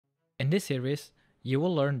In this series, you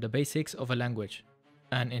will learn the basics of a language,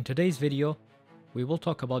 and in today's video, we will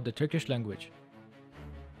talk about the Turkish language.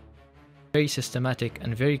 Very systematic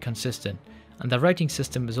and very consistent, and the writing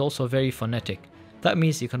system is also very phonetic. That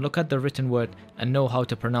means you can look at the written word and know how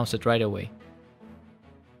to pronounce it right away.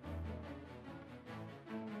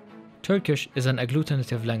 Turkish is an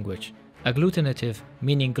agglutinative language. Agglutinative,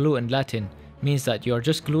 meaning glue in Latin, means that you are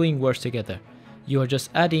just gluing words together. You are just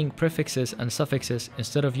adding prefixes and suffixes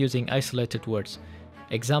instead of using isolated words.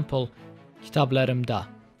 Example, kitaplarımda,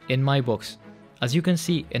 in my books. As you can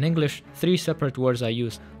see, in English, 3 separate words are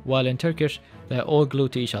used, while in Turkish, they are all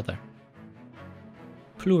glued to each other.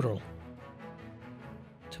 Plural.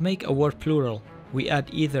 To make a word plural, we add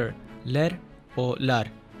either ler or lar.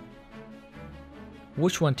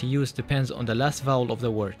 Which one to use depends on the last vowel of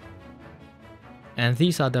the word. And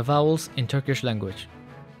these are the vowels in Turkish language.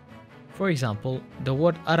 For example, the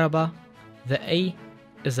word araba, the A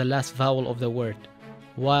is the last vowel of the word,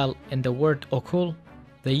 while in the word okul,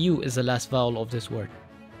 the U is the last vowel of this word.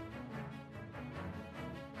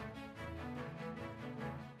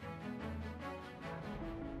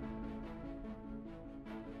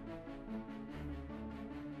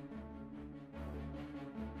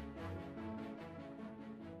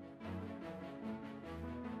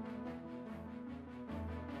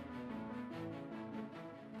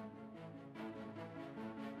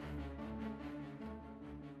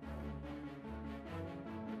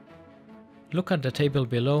 Look at the table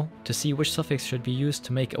below to see which suffix should be used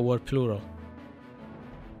to make a word plural.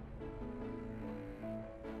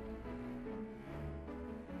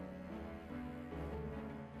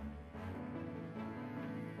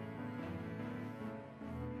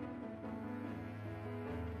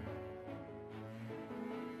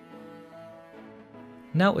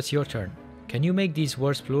 Now it's your turn. Can you make these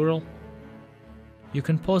words plural? You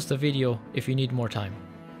can pause the video if you need more time.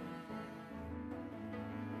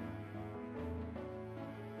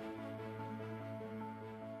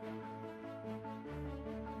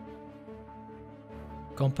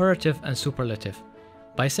 Comparative and superlative.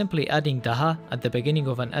 By simply adding daha at the beginning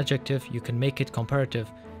of an adjective, you can make it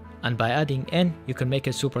comparative, and by adding en, you can make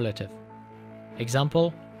it superlative.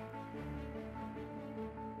 Example,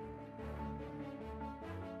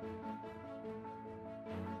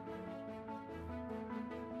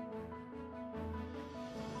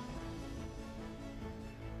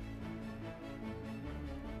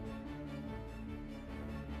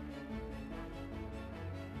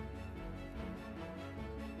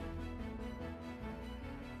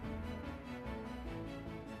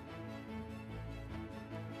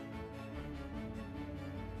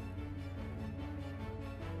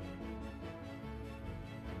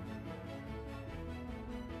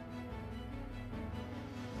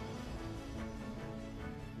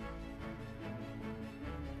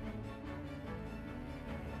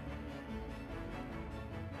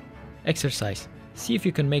 exercise. See if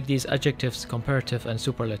you can make these adjectives comparative and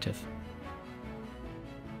superlative.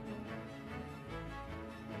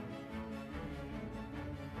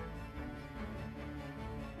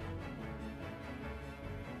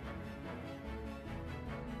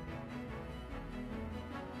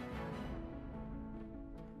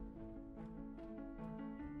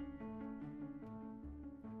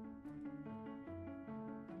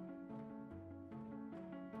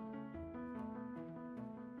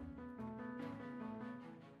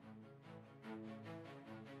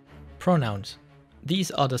 Pronouns. These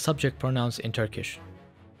are the subject pronouns in Turkish.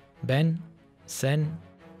 Ben, sen,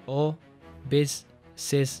 o, biz,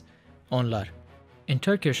 siz, onlar. In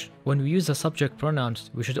Turkish, when we use the subject pronouns,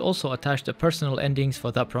 we should also attach the personal endings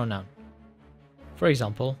for that pronoun. For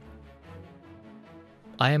example,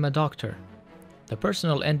 I am a doctor. The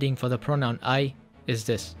personal ending for the pronoun I is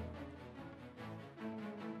this.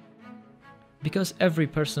 Because every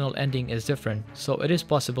personal ending is different, so it is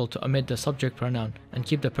possible to omit the subject pronoun and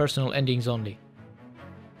keep the personal endings only.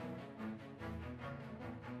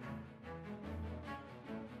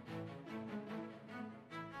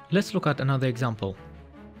 Let's look at another example.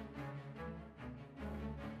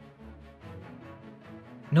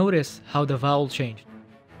 Notice how the vowel changed.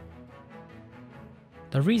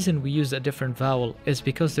 The reason we use a different vowel is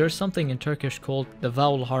because there is something in Turkish called the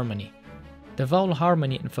vowel harmony. The vowel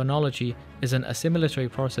harmony in phonology is an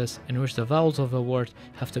assimilatory process in which the vowels of a word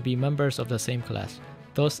have to be members of the same class,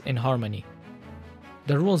 thus in harmony.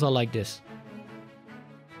 The rules are like this.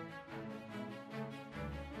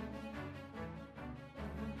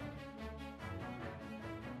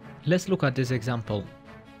 Let's look at this example.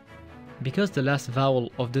 Because the last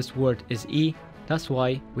vowel of this word is E, that's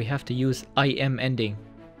why we have to use IM ending.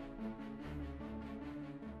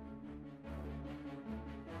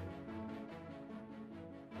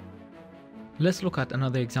 Let's look at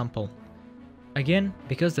another example. Again,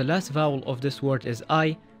 because the last vowel of this word is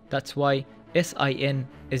I, that's why sin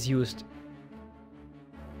is used.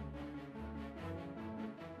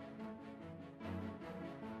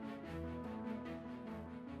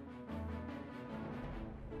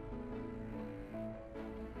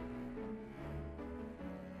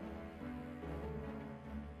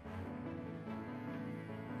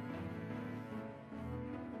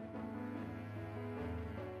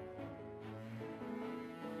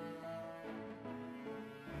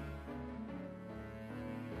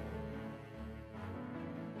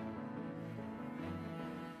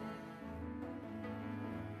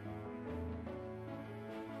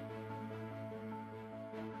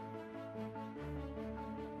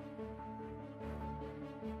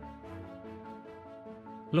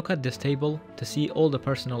 Look at this table to see all the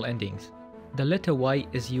personal endings. The letter Y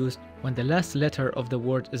is used when the last letter of the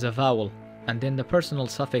word is a vowel, and then the personal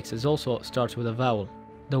suffix is also starts with a vowel.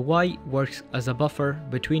 The Y works as a buffer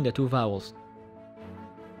between the two vowels.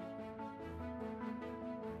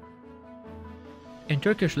 In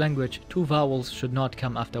Turkish language, two vowels should not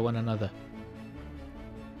come after one another.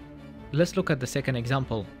 Let's look at the second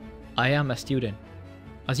example. I am a student.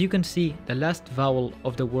 As you can see, the last vowel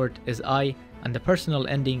of the word is I, and the personal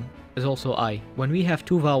ending is also I. When we have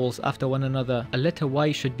two vowels after one another, a letter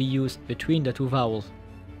Y should be used between the two vowels.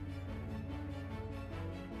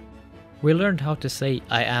 We learned how to say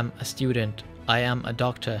I am a student, I am a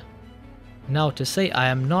doctor. Now to say I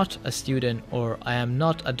am not a student or I am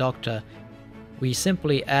not a doctor, we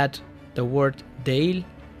simply add the word değil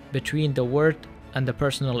between the word and the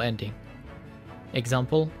personal ending.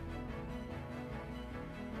 Example.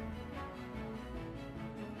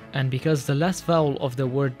 And because the last vowel of the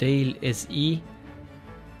word değil is E,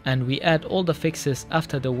 and we add all the fixes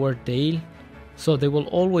after the word değil, so they will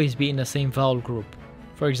always be in the same vowel group.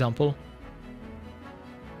 For example,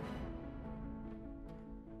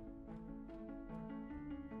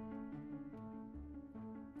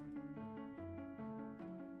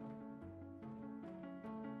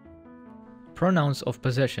 pronouns of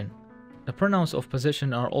possession. The pronouns of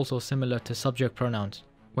possession are also similar to subject pronouns.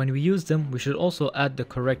 When we use them, we should also add the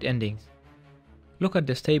correct endings. Look at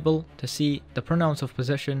this table to see the pronouns of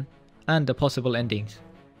possession and the possible endings.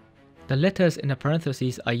 The letters in the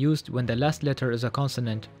parentheses are used when the last letter is a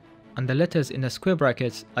consonant, and the letters in the square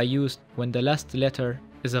brackets are used when the last letter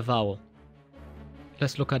is a vowel.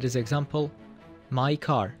 Let's look at this example. My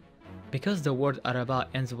car. Because the word araba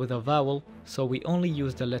ends with a vowel, so we only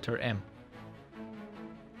use the letter M.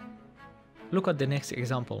 Look at the next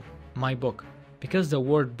example. My book. Because the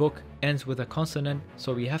word book ends with a consonant,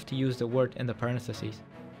 so we have to use the word in the parentheses.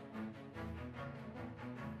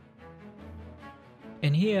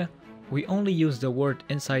 In here, we only use the word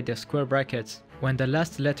inside the square brackets when the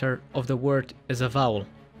last letter of the word is a vowel.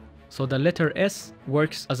 So the letter S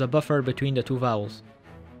works as a buffer between the two vowels.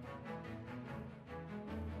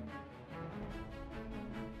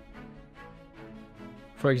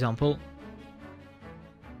 For example,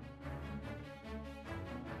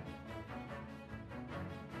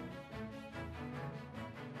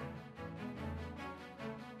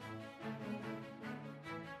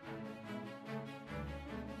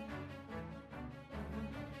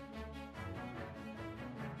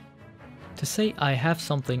 to say I have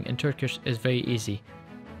something in Turkish is very easy.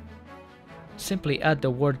 Simply add the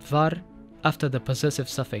word var after the possessive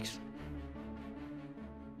suffix.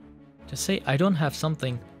 To say I don't have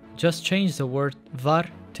something, just change the word var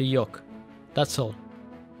to yok. That's all.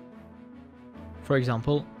 For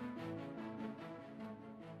example,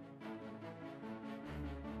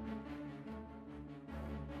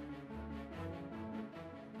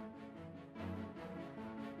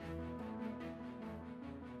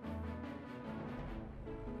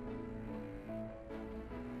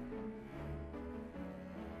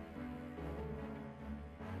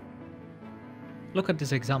 look at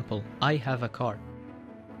this example. I have a car.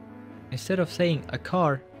 Instead of saying a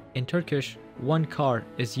car, in Turkish, one car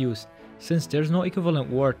is used, since there's no equivalent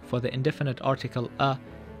word for the indefinite article a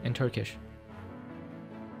in Turkish.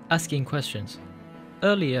 Asking questions.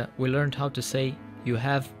 Earlier, we learned how to say you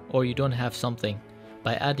have or you don't have something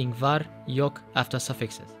by adding var, yok after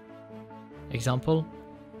suffixes. Example,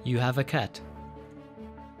 you have a cat.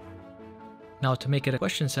 Now to make it a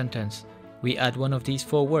question sentence, we add one of these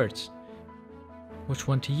four words. Which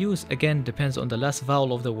one to use again depends on the last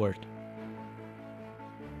vowel of the word.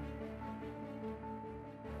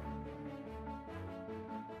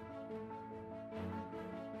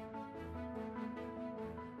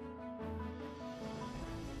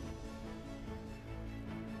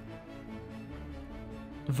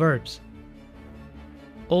 Verbs.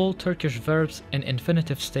 All Turkish verbs in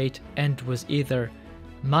infinitive state end with either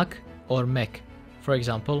mak or mek. For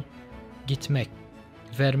example, gitmek,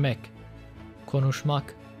 vermek,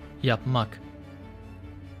 konuşmak, yapmak.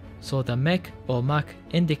 So the mek or mak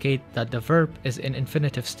indicate that the verb is in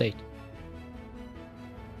infinitive state.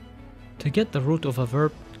 To get the root of a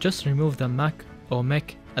verb, just remove the mak or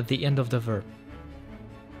mek at the end of the verb.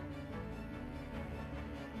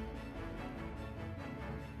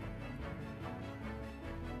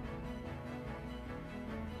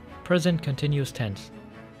 Present continuous tense.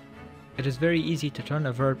 It is very easy to turn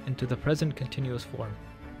a verb into the present continuous form.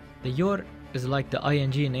 The yor is like the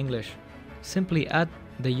ing in English. Simply add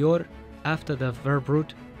the yor after the verb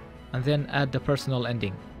root and then add the personal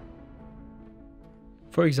ending.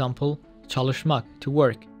 For example, çalışmak, to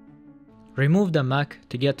work. Remove the mak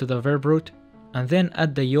to get to the verb root and then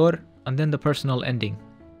add the yor and then the personal ending.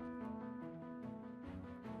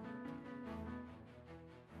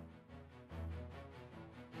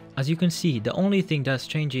 As you can see, the only thing that's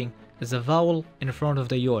changing is the vowel in front of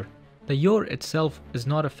the yor. The yor itself is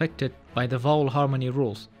not affected by the vowel harmony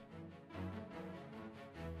rules.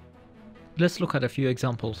 Let's look at a few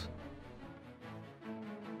examples.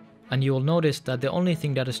 And you will notice that the only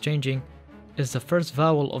thing that is changing is the first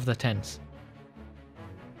vowel of the tense.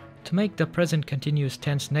 To make the present continuous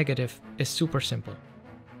tense negative is super simple.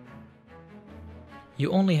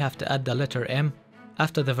 You only have to add the letter M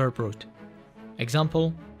after the verb root.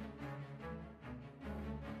 Example: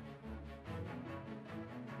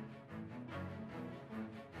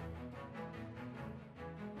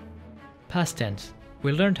 past tense.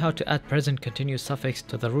 We learned how to add present continuous suffix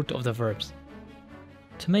to the root of the verbs.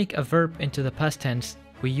 To make a verb into the past tense,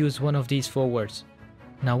 we use one of these four words.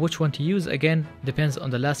 Now which one to use again depends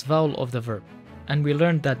on the last vowel of the verb. And we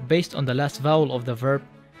learned that based on the last vowel of the verb,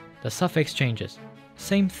 the suffix changes.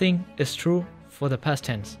 Same thing is true for the past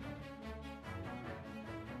tense.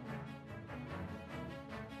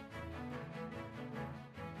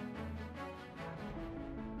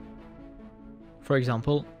 For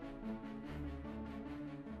example,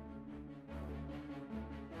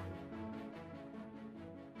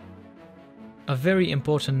 a very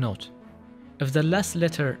important note: if the last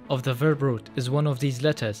letter of the verb root is one of these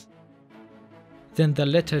letters, then the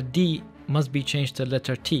letter D must be changed to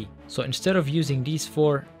letter T. So instead of using these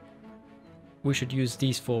four, we should use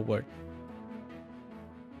these four words.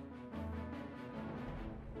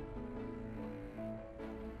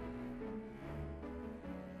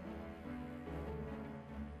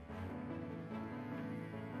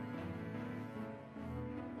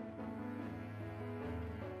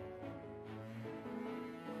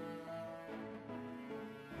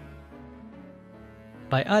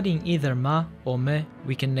 By adding either ma or me,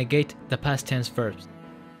 we can negate the past tense verbs.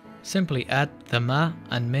 Simply add the ma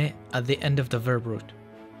and me at the end of the verb root.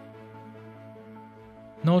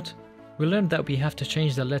 Note, we learned that we have to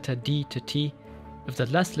change the letter D to T if the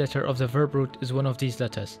last letter of the verb root is one of these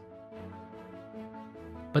letters.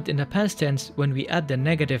 But in the past tense, when we add the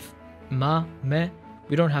negative ma, me,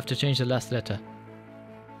 we don't have to change the last letter.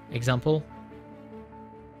 Example: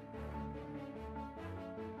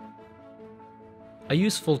 a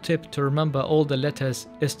useful tip to remember all the letters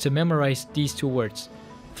is to memorize these two words,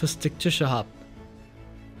 fıstıkçı şahap,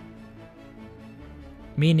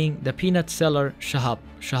 meaning the peanut seller Shahab.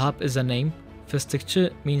 Shahab is a name,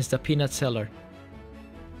 fıstıkçı means the peanut seller.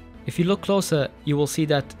 If you look closer, you will see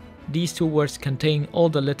that these two words contain all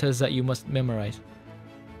the letters that you must memorize.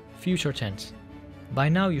 Future tense. By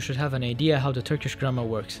now you should have an idea how the Turkish grammar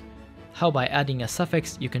works, how by adding a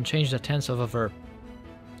suffix you can change the tense of a verb.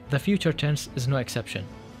 The future tense is no exception.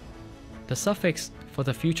 The suffix for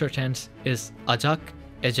the future tense is acak,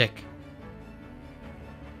 ecek.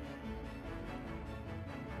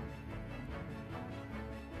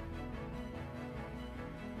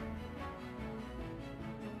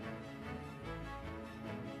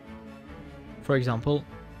 For example,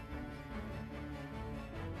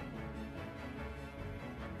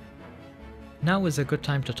 now is a good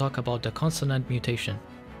time to talk about the consonant mutation.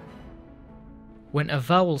 When a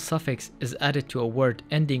vowel suffix is added to a word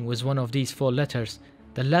ending with one of these four letters,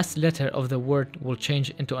 the last letter of the word will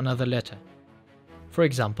change into another letter. For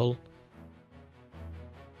example,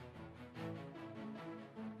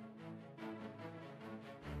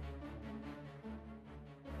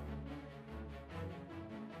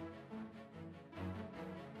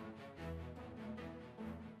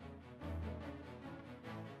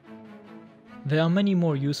 there are many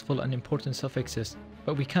more useful and important suffixes,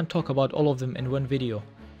 but we can't talk about all of them in one video.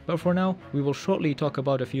 But for now, we will shortly talk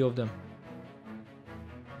about a few of them.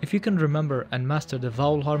 If you can remember and master the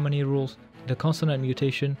vowel harmony rules, the consonant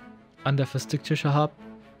mutation, and the fıstıkçı şahap,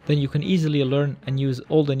 then you can easily learn and use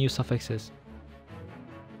all the new suffixes.